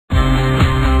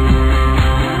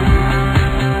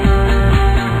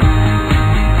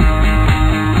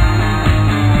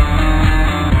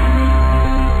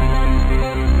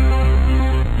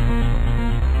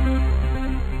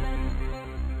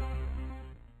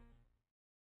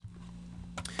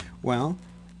Well,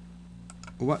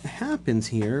 what happens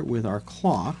here with our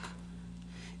clock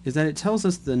is that it tells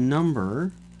us the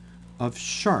number of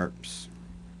sharps.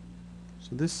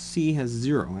 So this C has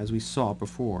 0, as we saw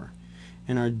before,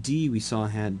 and our D we saw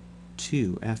had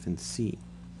 2, F and C.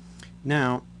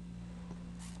 Now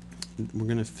we're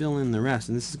going to fill in the rest,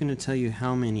 and this is going to tell you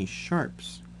how many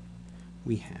sharps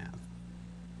we have.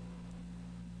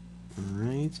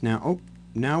 Alright,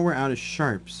 now we're out of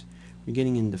sharps. We're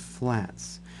getting into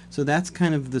flats. So that's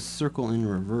kind of the circle in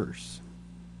reverse.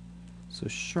 So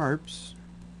sharps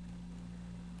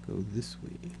go this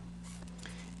way,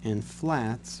 and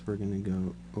flats we're going to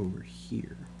go over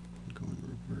here, go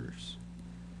in reverse.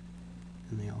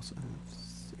 And they also have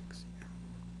 6 here.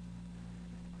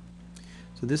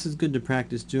 So this is good to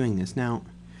practice doing this. Now,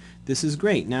 this is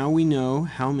great. Now we know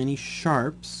how many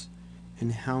sharps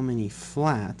and how many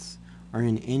flats are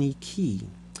in any key.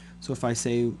 So if I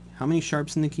say, how many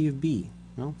sharps in the key of B?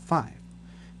 Well, 5.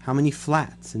 How many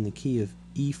flats in the key of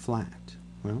E flat?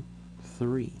 Well,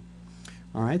 3.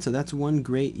 Alright, so that's one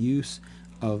great use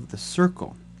of the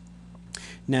circle.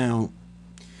 Now,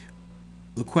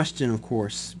 the question, of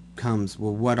course, comes,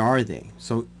 well, what are they?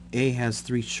 So A has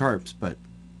 3 sharps, but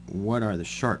what are the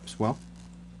sharps? Well,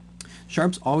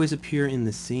 sharps always appear in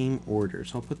the same order.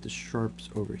 So I'll put the sharps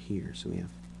over here. So we have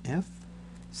F,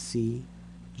 C,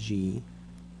 G,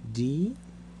 D,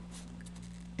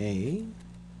 A,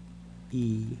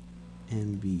 E,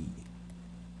 and B.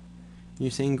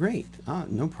 You're saying, great,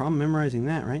 no problem memorizing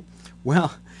that, right?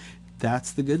 Well,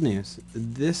 that's the good news.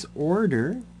 This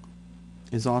order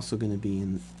is also going to be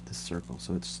in the circle,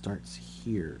 so it starts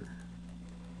here.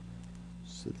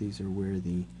 So these are where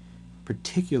the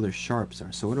particular sharps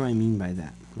are. So what do I mean by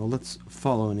that? Well, let's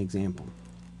follow an example.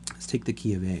 Let's take the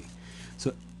key of A.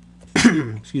 So,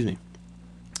 excuse me,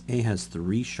 A has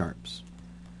 3 sharps.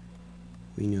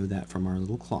 We know that from our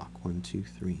little clock, 1, 2,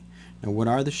 3. Now what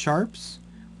are the sharps?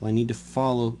 Well, I need to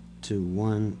follow to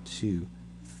 1, 2,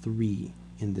 3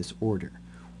 in this order.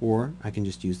 Or I can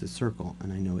just use the circle,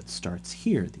 and I know it starts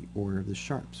here, the order of the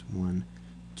sharps. 1,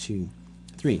 2,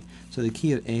 3. So the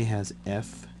key of A has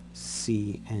F,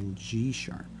 C, and G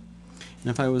sharp.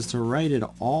 And if I was to write it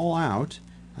all out,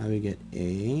 I would get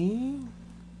A,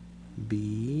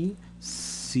 B,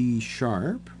 C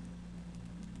sharp,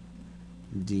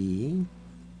 D,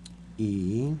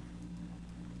 E,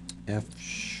 F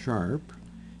sharp,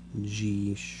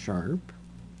 G sharp,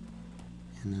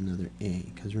 and another A,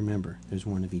 because remember, there's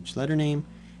one of each letter name,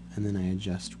 and then I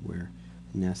adjust where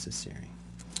necessary.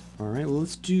 Alright, well,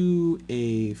 let's do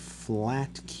a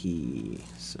flat key.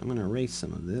 So I'm going to erase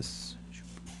some of this,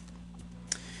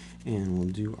 and we'll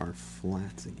do our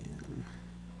flats again.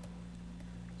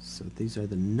 So these are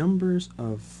the numbers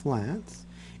of flats,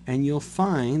 and you'll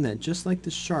find that just like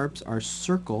the sharps, our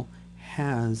circle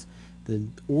has the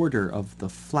order of the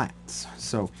flats.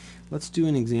 So let's do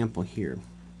an example here.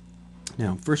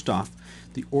 Now, first off,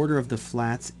 the order of the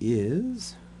flats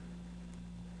is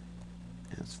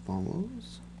as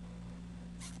follows.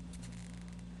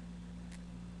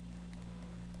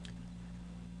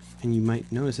 And you might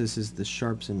notice this is the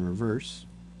sharps in reverse.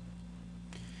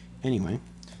 Anyway,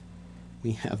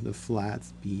 we have the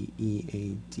flats B, E,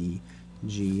 A, D,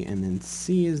 G, and then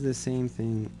C is the same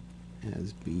thing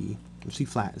as B. C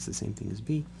flat is the same thing as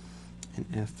B, and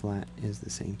F flat is the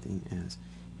same thing as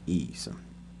E. So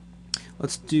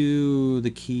let's do the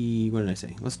key, what did I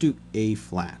say? Let's do A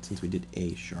flat, since we did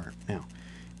A sharp. Now,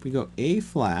 if we go A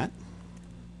flat,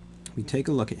 we take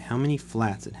a look at how many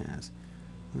flats it has.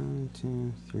 1,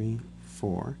 2, 3,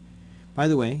 4. By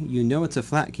the way, you know it's a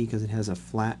flat key because it has a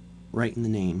flat right in the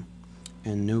name,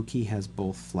 and no key has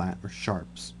both flat or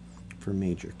sharps for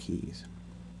major keys.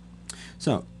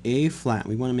 So A flat,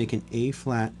 we want to make an A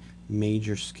flat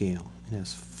major scale. It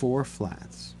has 4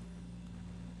 flats.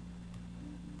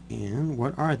 And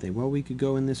what are they? Well, we could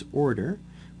go in this order,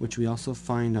 which we also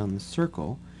find on the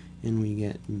circle, and we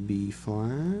get B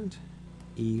flat,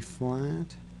 E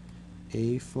flat,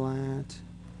 A flat,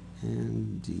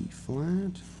 and D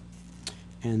flat.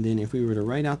 And then if we were to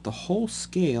write out the whole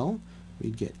scale,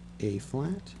 we'd get A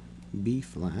flat, B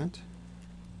flat,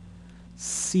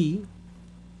 C,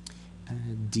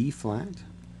 D flat,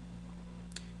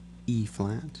 E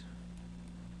flat,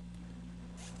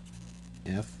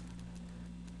 F,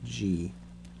 G,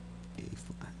 A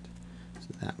flat. So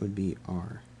that would be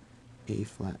our A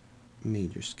flat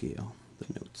major scale,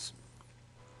 the notes.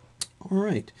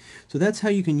 Alright, so that's how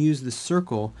you can use the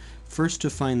circle first to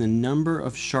find the number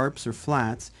of sharps or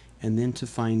flats, and then to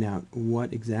find out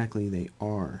what exactly they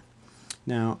are.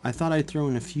 Now, I thought I'd throw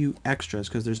in a few extras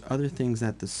because there's other things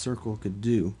that the circle could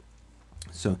do.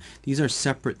 So these are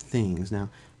separate things. Now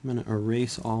I'm going to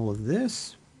erase all of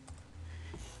this.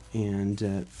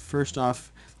 And first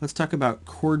off, let's talk about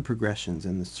chord progressions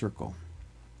in the circle.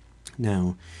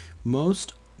 Now,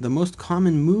 the most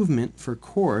common movement for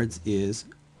chords is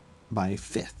by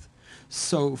fifth.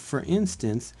 So for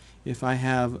instance, if I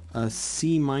have a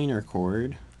C minor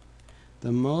chord,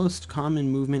 the most common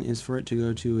movement is for it to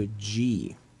go to a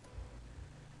G.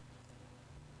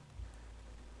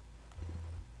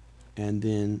 And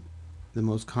then the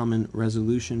most common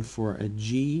resolution for a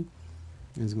G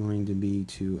is going to be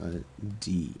to a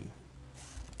D.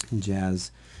 In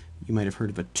jazz, you might have heard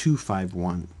of a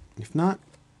 2-5-1. If not,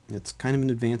 it's kind of an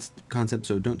advanced concept,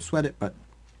 so don't sweat it, but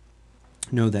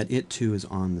know that it too is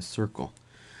on the circle.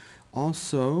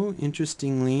 Also,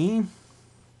 interestingly,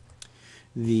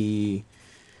 the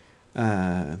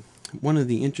one of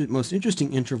the most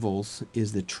interesting intervals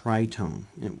is the tritone.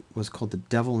 It was called the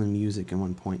devil in music at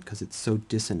one point because it's so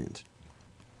dissonant.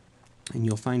 And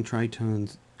you'll find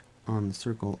tritones on the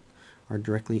circle are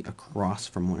directly across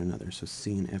from one another. So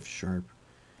C and F sharp,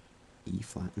 E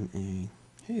flat and A.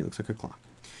 Hey, it looks like a clock.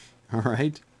 All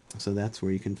right, so that's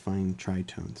where you can find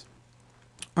tritones.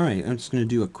 All right, I'm just going to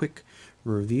do a quick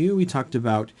review. We talked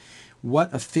about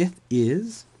what a fifth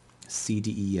is: C,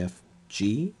 D, E, F,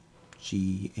 G,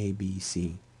 G, A, B,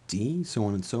 C, D, so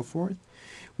on and so forth.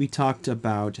 We talked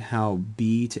about how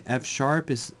B to F sharp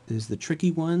is the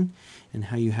tricky one, and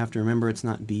how you have to remember it's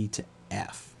not B to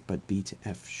F, but B to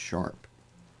F sharp.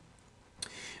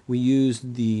 We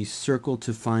used the circle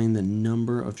to find the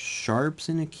number of sharps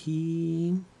in a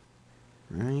key,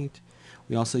 right?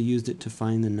 We also used it to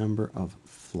find the number of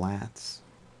flats,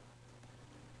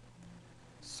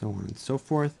 so on and so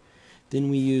forth. Then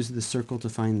we used the circle to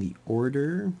find the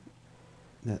order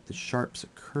that the sharps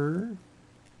occur.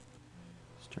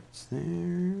 Starts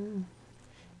there.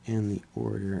 And the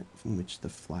order in which the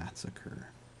flats occur.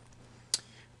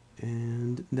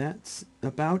 And that's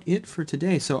about it for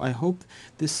today. So I hope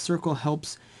this circle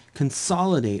helps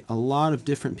consolidate a lot of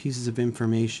different pieces of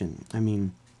information. I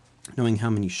mean, knowing how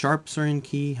many sharps are in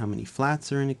key, how many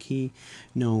flats are in a key,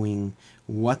 knowing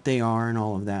what they are and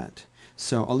all of that.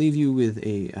 So I'll leave you with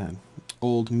a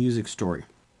old music story.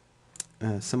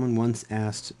 Someone once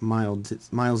asked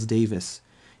Miles Davis,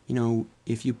 you know,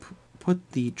 if you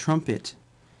put the trumpet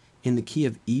in the key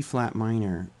of E flat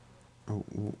minor,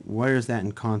 where is that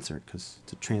in concert? Because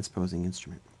it's a transposing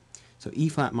instrument. So E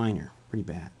flat minor, pretty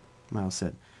bad. Miles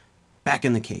said, back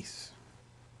in the case.